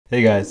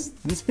Hey guys,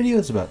 this video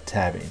is about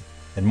tabbing,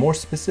 and more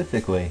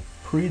specifically,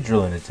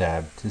 pre-drilling a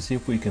tab to see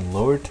if we can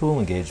lower tool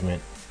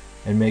engagement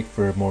and make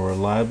for a more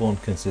reliable and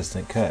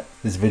consistent cut.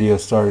 This video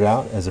started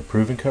out as a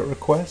proven cut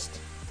request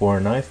for a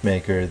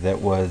Knifemaker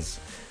that was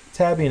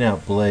tabbing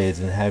out blades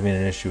and having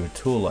an issue with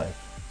tool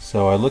life.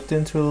 So I looked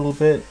into it a little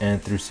bit,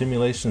 and through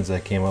simulations I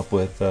came up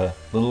with a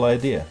little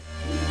idea.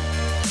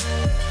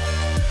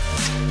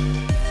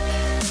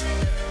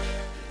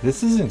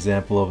 This is an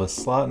example of a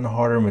slot and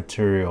harder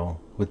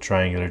material with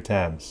triangular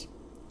tabs.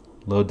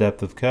 Low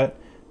depth of cut,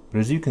 but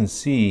as you can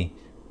see,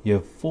 you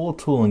have full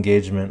tool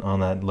engagement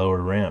on that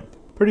lower ramp.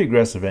 Pretty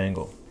aggressive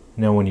angle.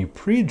 Now when you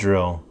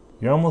pre-drill,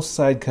 you're almost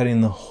side cutting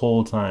the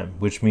whole time,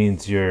 which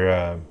means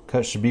your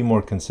cut should be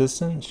more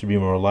consistent, should be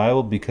more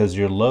reliable because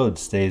your load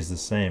stays the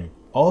same.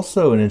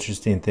 Also, an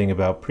interesting thing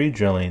about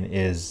pre-drilling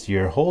is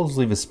your holes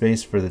leave a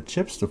space for the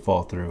chips to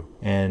fall through,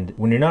 and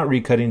when you're not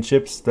recutting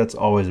chips, that's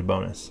always a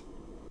bonus.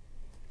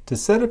 To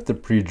set up the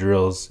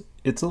pre-drills,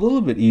 it's a little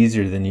bit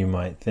easier than you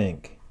might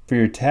think. For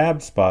your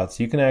tab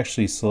spots, you can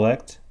actually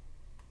select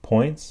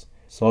points.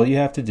 So all you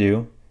have to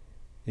do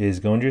is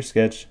go into your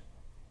sketch,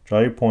 draw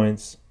your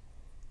points,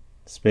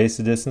 space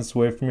the distance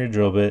away from your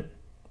drill bit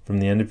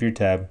from the end of your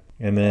tab,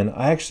 and then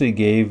I actually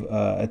gave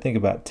I think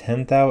about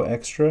 10 thou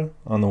extra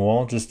on the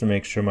wall just to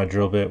make sure my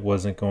drill bit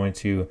wasn't going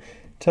to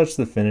touch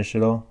the finish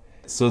at all.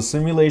 So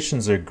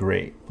simulations are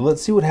great, but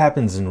let's see what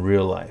happens in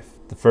real life.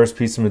 The first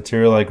piece of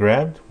material I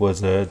grabbed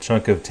was a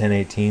chunk of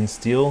 1018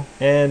 steel,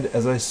 and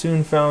as I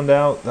soon found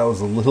out, that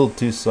was a little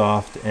too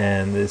soft,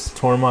 and this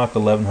Tormach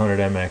 1100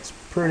 MX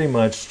pretty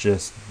much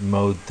just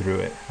mowed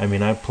through it. I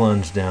mean, I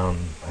plunged down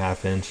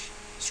 ½ inch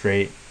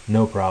straight,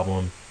 no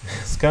problem.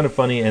 It's kind of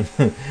funny, and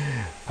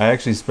I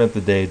actually spent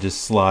the day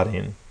just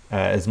slotting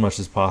as much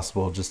as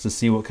possible just to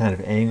see what kind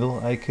of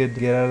angle I could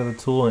get out of the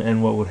tool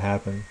and what would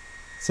happen.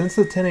 Since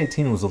the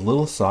 1018 was a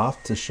little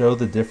soft to show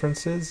the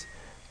differences,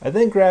 I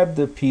then grabbed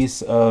a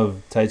piece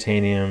of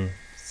titanium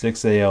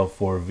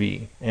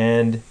 6AL4V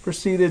and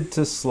proceeded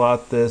to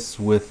slot this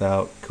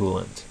without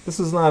coolant. This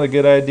is not a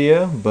good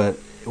idea, but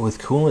with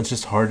coolant it's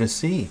just hard to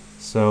see.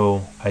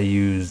 So I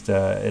used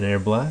an air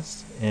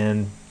blast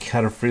and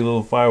got a free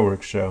little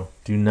fireworks show.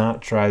 Do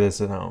not try this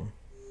at home.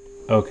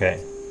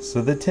 Okay,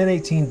 so the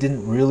 1018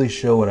 didn't really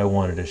show what I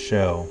wanted to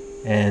show,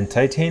 and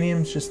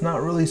titanium's just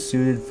not really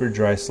suited for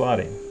dry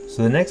slotting.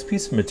 So the next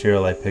piece of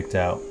material I picked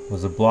out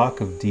was a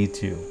block of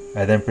D2.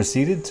 I then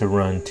proceeded to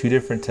run two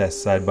different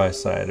tests side by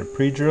side, a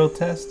pre-drill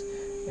test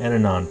and a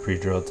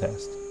non-pre-drill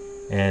test.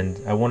 And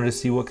I wanted to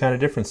see what kind of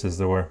differences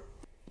there were.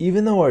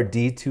 Even though our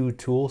D2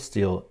 tool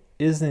steel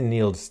is in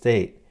annealed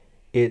state,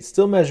 it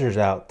still measures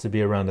out to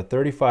be around a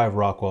 35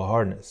 Rockwell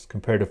hardness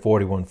compared to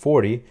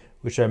 4140,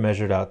 which I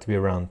measured out to be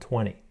around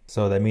 20.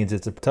 So that means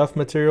it's a tough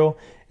material,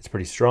 it's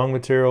pretty strong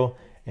material,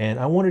 and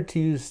I wanted to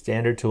use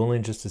standard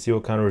tooling just to see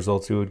what kind of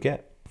results we would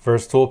get.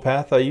 First tool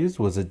path I used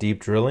was a deep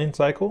drilling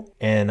cycle,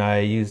 and I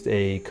used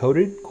a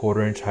coated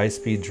 1/4 inch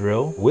high-speed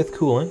drill with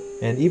coolant,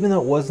 and even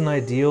though it wasn't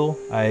ideal,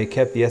 I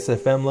kept the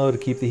SFM low to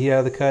keep the heat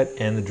out of the cut,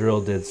 and the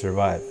drill did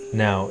survive.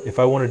 Now, if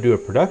I want to do a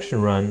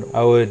production run,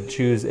 I would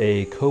choose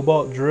a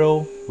cobalt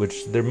drill,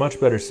 which they're much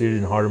better suited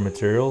in harder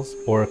materials,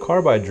 or a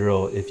carbide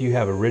drill if you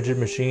have a rigid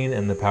machine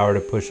and the power to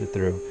push it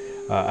through.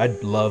 I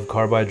love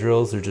carbide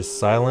drills, they're just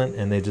silent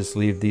and they just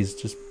leave these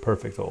just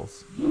perfect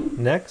holes.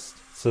 Next,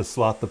 to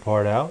slot the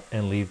part out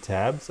and leave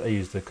tabs, I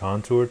used a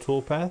contour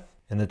tool path,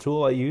 and the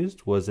tool I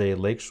used was a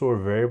Lakeshore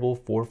variable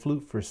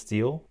 4-flute for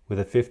steel with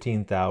a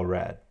 15 thou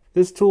rad.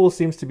 This tool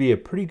seems to be a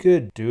pretty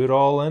good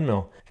do-it-all end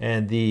mill,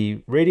 and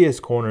the radius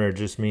corner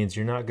just means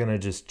you're not going to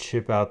just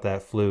chip out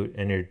that flute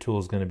and your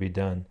tool's going to be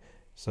done.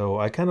 So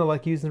I kind of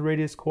like using the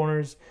radius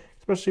corners,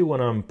 especially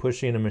when I'm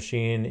pushing a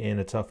machine in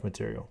a tough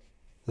material.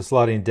 The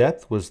slotting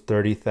depth was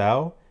 30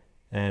 thou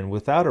and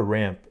without a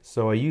ramp,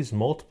 so I used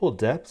multiple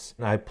depths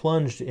and I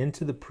plunged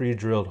into the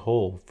pre-drilled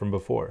hole from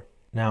before.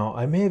 Now,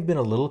 I may have been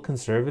a little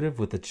conservative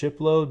with the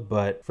chip load,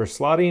 but for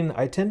slotting,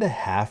 I tend to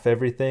half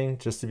everything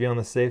just to be on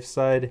the safe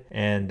side,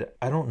 and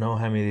I don't know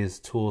how many of these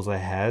tools I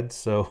had,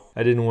 so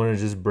I didn't want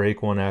to just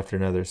break one after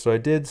another. So I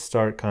did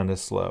start kind of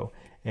slow,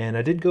 and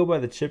I did go by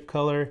the chip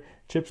color.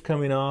 Chips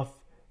coming off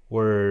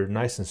were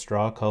nice and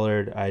straw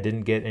colored. I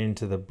didn't get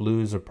into the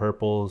blues or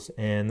purples,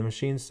 and the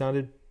machine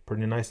sounded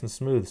pretty nice and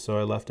smooth, so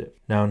I left it.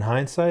 Now in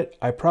hindsight,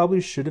 I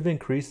probably should have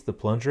increased the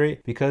plunge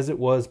rate because it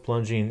was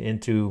plunging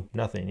into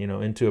nothing,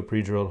 into a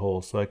pre-drilled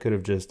hole, so I could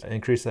have just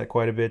increased that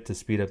quite a bit to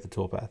speed up the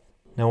tool path.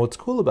 Now what's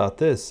cool about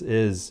this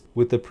is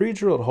with the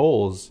pre-drilled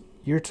holes,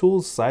 your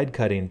tool's side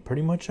cutting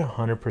pretty much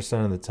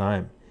 100% of the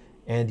time,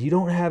 and you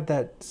don't have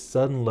that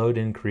sudden load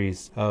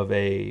increase of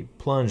a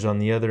plunge on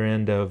the other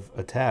end of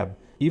a tab.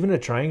 Even a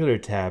triangular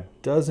tab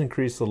does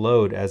increase the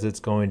load as it's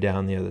going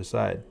down the other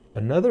side.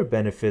 Another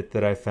benefit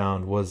that I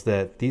found was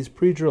that these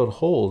pre-drilled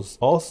holes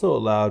also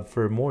allowed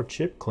for more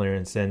chip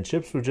clearance, and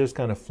chips would just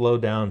kind of flow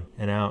down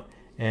and out.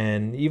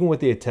 And even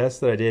with the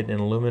test that I did in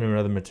aluminum and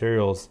other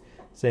materials,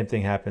 same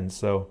thing happened.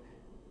 So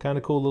kind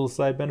of cool little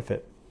side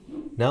benefit.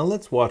 Now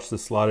let's watch the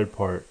slotted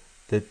part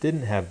that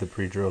didn't have the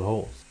pre-drilled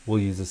holes. We'll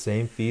use the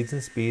same feeds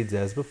and speeds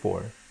as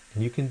before,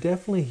 and you can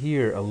definitely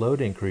hear a load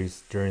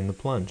increase during the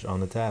plunge on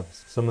the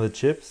tabs. Some of the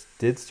chips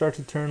did start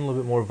to turn a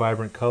little bit more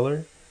vibrant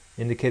color,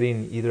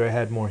 indicating either I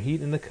had more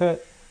heat in the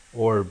cut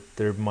or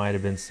there might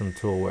have been some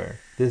tool wear.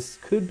 This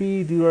could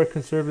be due to our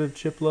conservative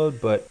chip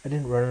load, but I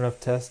didn't run enough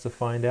tests to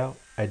find out.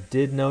 I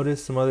did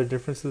notice some other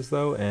differences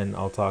though, and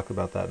I'll talk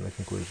about that in the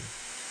conclusion.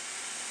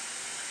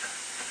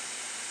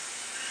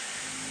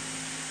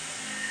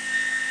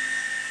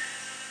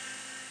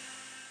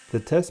 The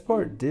test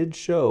part did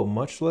show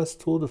much less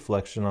tool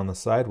deflection on the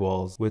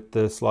sidewalls with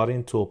the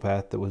slotting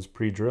toolpath that was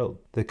pre-drilled.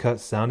 The cut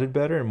sounded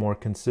better and more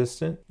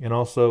consistent, and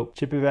also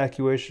chip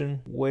evacuation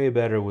way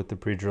better with the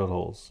pre-drilled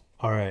holes.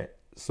 Alright,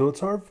 so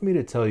it's hard for me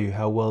to tell you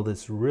how well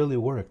this really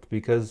worked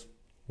because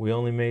we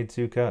only made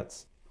 2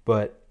 cuts.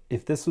 But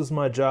if this was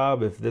my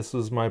job, if this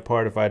was my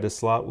part, if I had to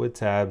slot with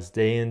tabs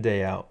day in,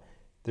 day out,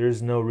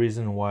 there's no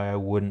reason why I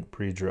wouldn't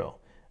pre-drill.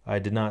 I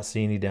did not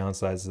see any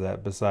downsides to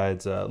that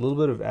besides a little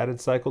bit of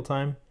added cycle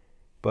time.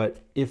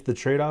 But if the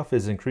trade-off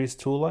is increased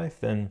tool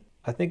life, then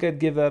I think I'd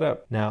give that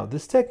up. Now,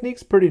 this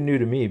technique's pretty new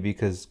to me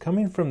because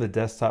coming from the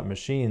desktop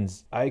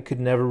machines, I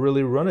could never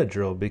really run a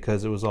drill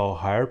because it was all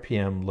high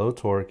RPM, low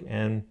torque,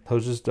 and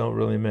those just don't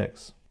really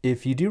mix.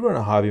 If you do run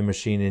a hobby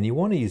machine and you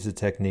want to use a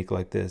technique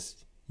like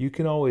this, you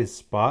can always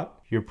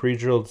spot your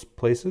pre-drilled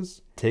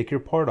places, take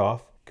your part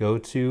off, go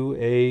to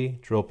a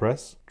drill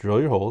press, drill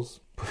your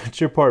holes,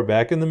 put your part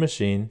back in the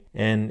machine,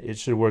 and it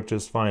should work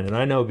just fine. And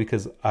I know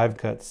because I've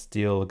cut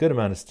steel, a good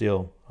amount of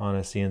steel on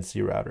a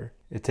CNC router.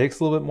 It takes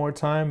a little bit more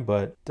time,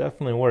 but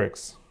definitely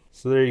works.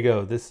 So there you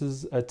go. This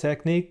is a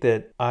technique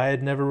that I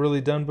had never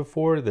really done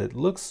before that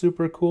looks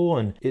super cool,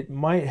 and it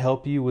might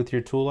help you with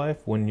your tool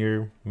life when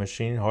you're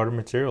machining harder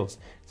materials,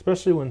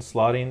 especially when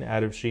slotting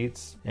out of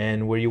sheets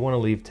and where you want to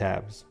leave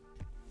tabs.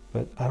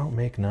 But I don't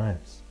make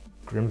knives.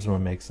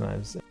 Grimsmo makes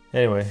knives.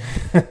 Anyway,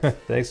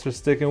 thanks for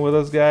sticking with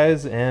us,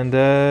 guys, and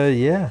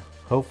yeah,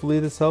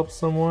 hopefully this helps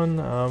someone.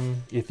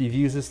 If you've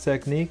used this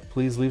technique,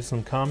 please leave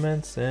some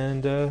comments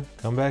and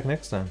come back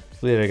next time.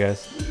 See you later,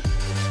 guys.